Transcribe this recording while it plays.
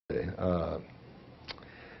Uh,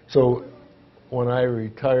 so when I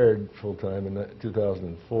retired full-time in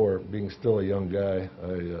 2004, being still a young guy,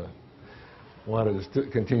 I wanted to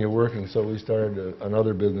continue working, so we started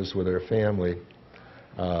another business with our family,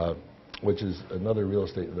 which is another real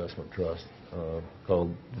estate investment trust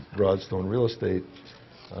called Broadstone Real Estate,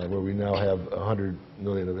 where we now have $100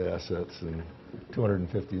 million of assets and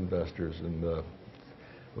 250 investors, and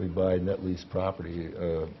we buy net lease property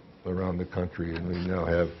around the country, and we now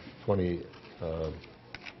have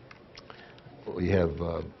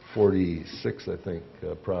 46, I think,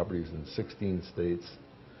 properties in 16 states.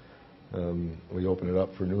 We open it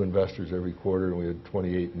up for new investors every quarter, and we had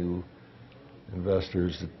 28 new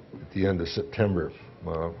investors at the end of September.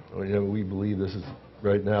 We believe this is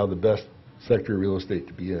right now the best sector of real estate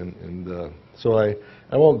to be in, and so I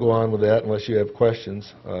won't go on with that unless you have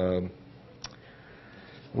questions.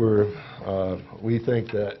 We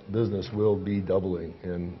think that business will be doubling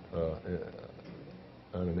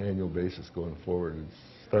on an annual basis going forward. It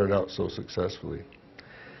started out so successfully.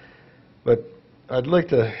 But I'd like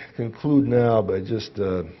to conclude now by just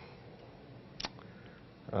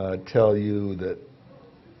tell you that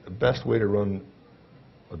the best way to run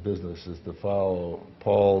a business is to follow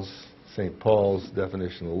St. Paul's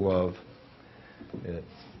definition of love.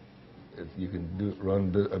 You can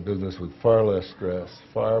run a business with far less stress,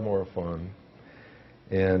 far more fun,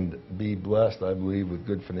 and be blessed, I believe, with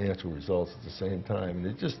good financial results at the same time.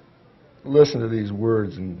 And just listen to these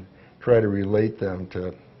words and try to relate them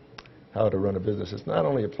to how to run a business. It's not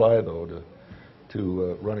only apply, though,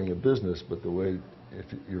 to running a business, but the way, if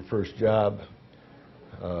your first job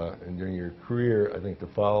and during your career, I think to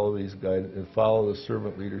follow these guidelines and follow the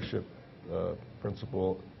servant leadership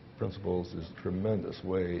principles is a tremendous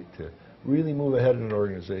way to really move ahead in an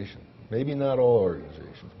organization. Maybe not all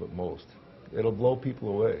organizations, but most. It'll blow people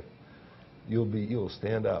away. You'll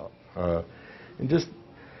stand out. And just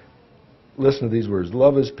listen to these words.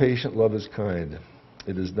 Love is patient, love is kind.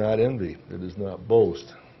 It is not envy. It is not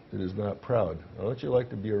boast. It is not proud. Now, don't you like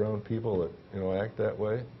to be around people that act that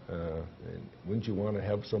way? Wouldn't you want to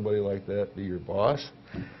have somebody like that be your boss?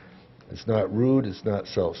 It's not rude. It's not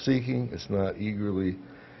self-seeking. It's not eagerly.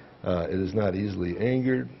 It is not easily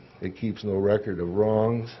angered. It keeps no record of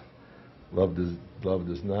wrongs. Love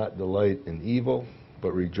does not delight in evil,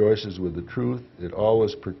 but rejoices with the truth. It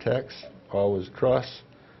always protects, always trusts,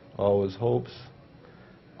 always hopes,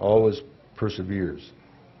 always perseveres.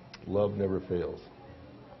 Love never fails.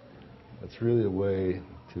 That's really a way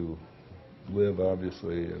to live,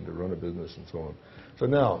 obviously, and to run a business and so on. So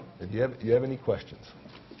now, if you have any questions?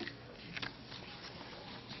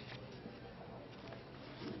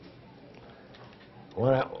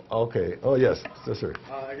 Okay. Oh, yes. Yes, sir.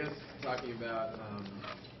 I guess talking about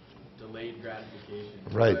delayed gratification.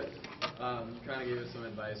 Right. But, you kind of gave us some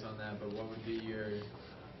advice on that, but what would be your,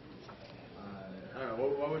 I don't know,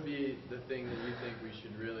 what would be the thing that you think we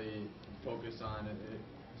should really focus on,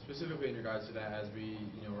 specifically in regards to that as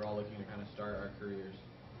we're all looking to kind of start our careers?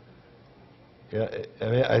 Yeah, I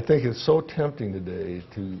mean, I think it's so tempting today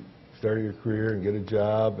to start your career and get a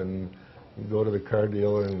job and you go to the car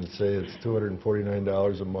dealer and say it's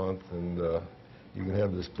 $249 a month and you can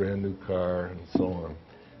have this brand new car and so on.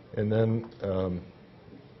 And then,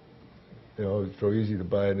 it's so easy to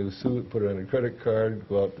buy a new suit, put it on a credit card,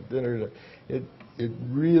 go out to dinner. It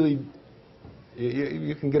really,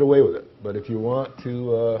 you can get away with it. But if you want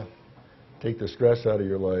to take the stress out of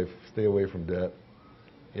your life, stay away from debt.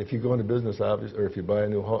 If you go into business, obviously, or if you buy a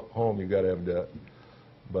new home, you've got to have debt.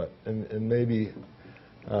 But, and maybe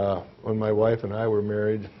when my wife and I were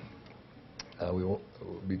married,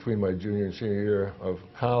 between my junior and senior year of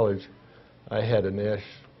college, I had a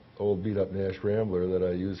old beat-up Nash Rambler that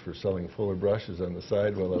I used for selling Fuller brushes on the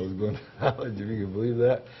side while I was going to college, if you can believe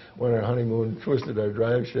that. Went on our honeymoon, twisted our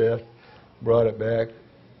drive shaft, brought it back,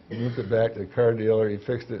 moved it back to the car dealer. He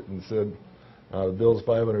fixed it and said, the bill's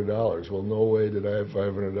 $500. Well, no way did I have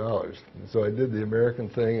 $500. And so I did the American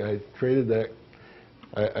thing. I traded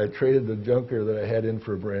I traded the junker that I had in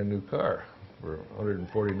for a brand new car for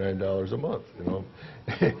 $149 a month,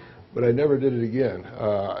 But I never did it again,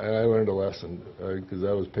 and I learned a lesson because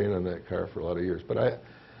I was paying on that car for a lot of years. But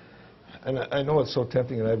I know it's so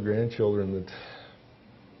tempting, and I have grandchildren that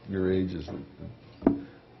your age is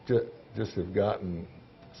just have gotten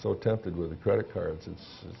so tempted with the credit cards.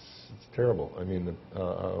 It's terrible. I mean,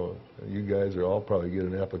 you guys are all probably get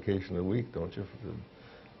an application a week, don't you,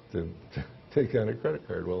 to take on a credit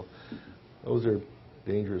card? Well, those are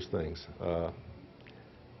dangerous things.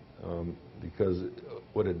 Because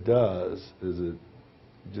what it does is it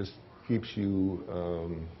just keeps you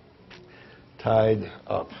tied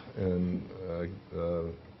up and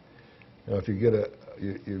You know, if you get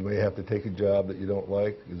you may have to take a job that you don't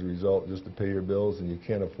like as a result just to pay your bills, and you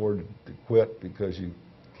can't afford to quit because you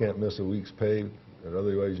can't miss a week's pay, and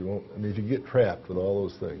otherwise you won't. I mean, if you get trapped with all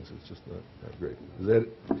those things, it's just not great. Is that?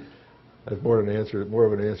 That's more of an answer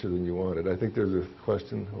than you wanted. I think there's a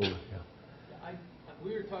question over. Yeah.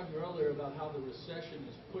 We were talking earlier about how the recession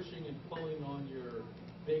is pushing and pulling on your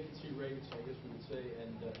vacancy rates, I guess we would say,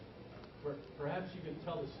 and perhaps you could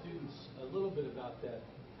tell the students a little bit about that,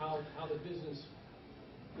 how the business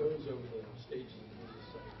goes over the stages of the business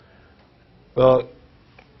cycle. Well,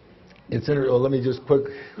 it's well, let me just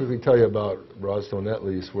quickly tell you about Broadstone Net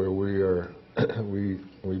Lease, where we are. we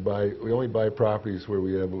only buy properties where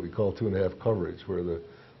we have what we call 2.5 coverage, where the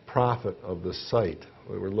profit of the site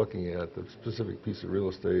that we're looking at, the specific piece of real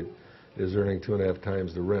estate, is earning 2.5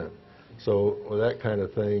 times the rent. So with that kind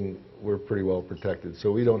of thing, we're pretty well protected.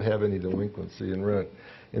 So we don't have any delinquency in rent.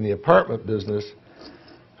 In the apartment business,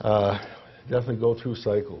 definitely go through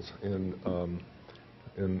cycles. And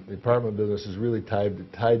the apartment business is really tied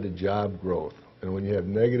to job growth. And when you have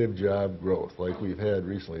negative job growth, like we've had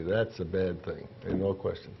recently, that's a bad thing, and no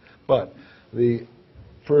question. But the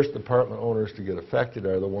first apartment owners to get affected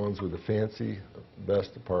are the ones with the fancy,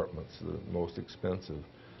 best apartments, the most expensive.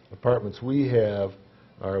 Apartments we have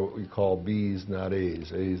are what we call Bs, not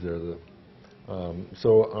As. As are the,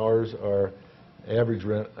 so ours are average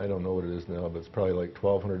rent, I don't know what it is now, but it's probably like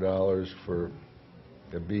 $1,200 for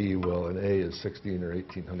a B. Well, an A is $1,600 or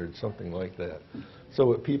 $1,800, something like that. So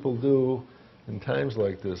what people do in times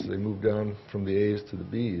like this, they move down from the A's to the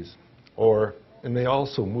B's, and they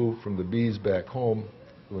also move from the B's back home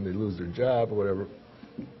when they lose their job or whatever.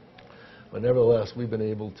 But nevertheless, we've been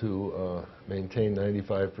able to maintain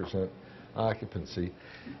 95% occupancy.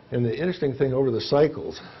 And the interesting thing over the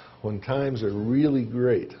cycles, when times are really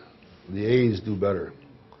great, the A's do better.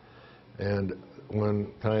 And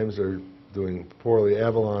when times are doing poorly,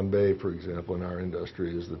 Avalon Bay, for example, in our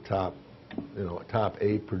industry is the top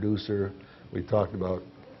A producer. We talked about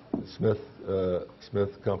Smith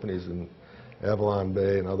companies in Avalon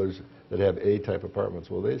Bay and others that have A-type apartments.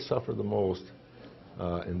 Well, they suffer the most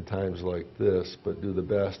in times like this, but do the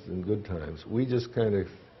best in good times. We just kind of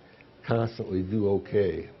constantly do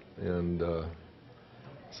okay, and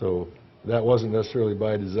so that wasn't necessarily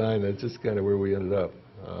by design. That's just kind of where we ended up.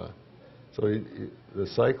 So the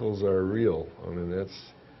cycles are real. I mean,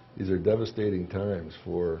 these are devastating times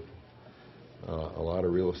for a lot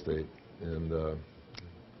of real estate. And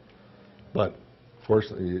but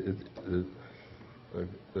fortunately,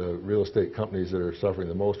 the real estate companies that are suffering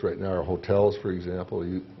the most right now are hotels, for example.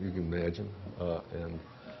 You can imagine, and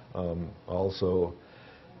also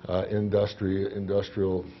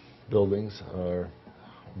industrial buildings are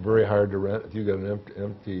very hard to rent. If you've got an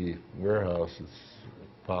empty warehouse, it's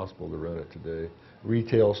possible to rent it today.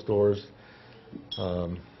 Retail stores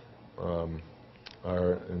and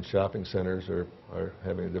shopping centers are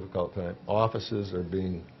having a difficult time. Offices are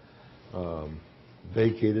being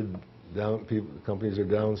vacated. Companies are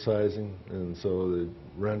downsizing, and so the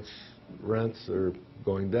rents are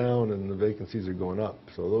going down, and the vacancies are going up.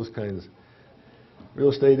 So those kinds.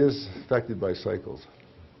 Real estate is affected by cycles.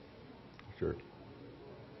 Sure.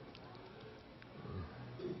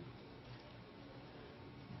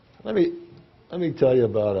 Let me tell you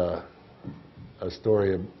about a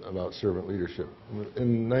story about servant leadership.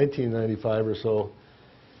 In 1995 or so,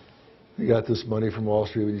 we got this money from Wall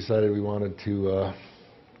Street. We decided we wanted to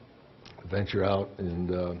venture out,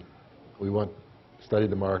 and we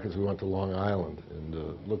studied the markets. We went to Long Island, and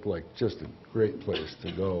it looked like just a great place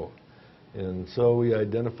to go. And so we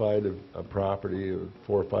identified a property of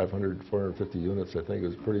 450 units. I think it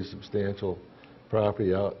was a pretty substantial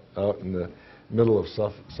property out in the middle of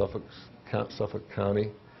Suffolk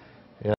County.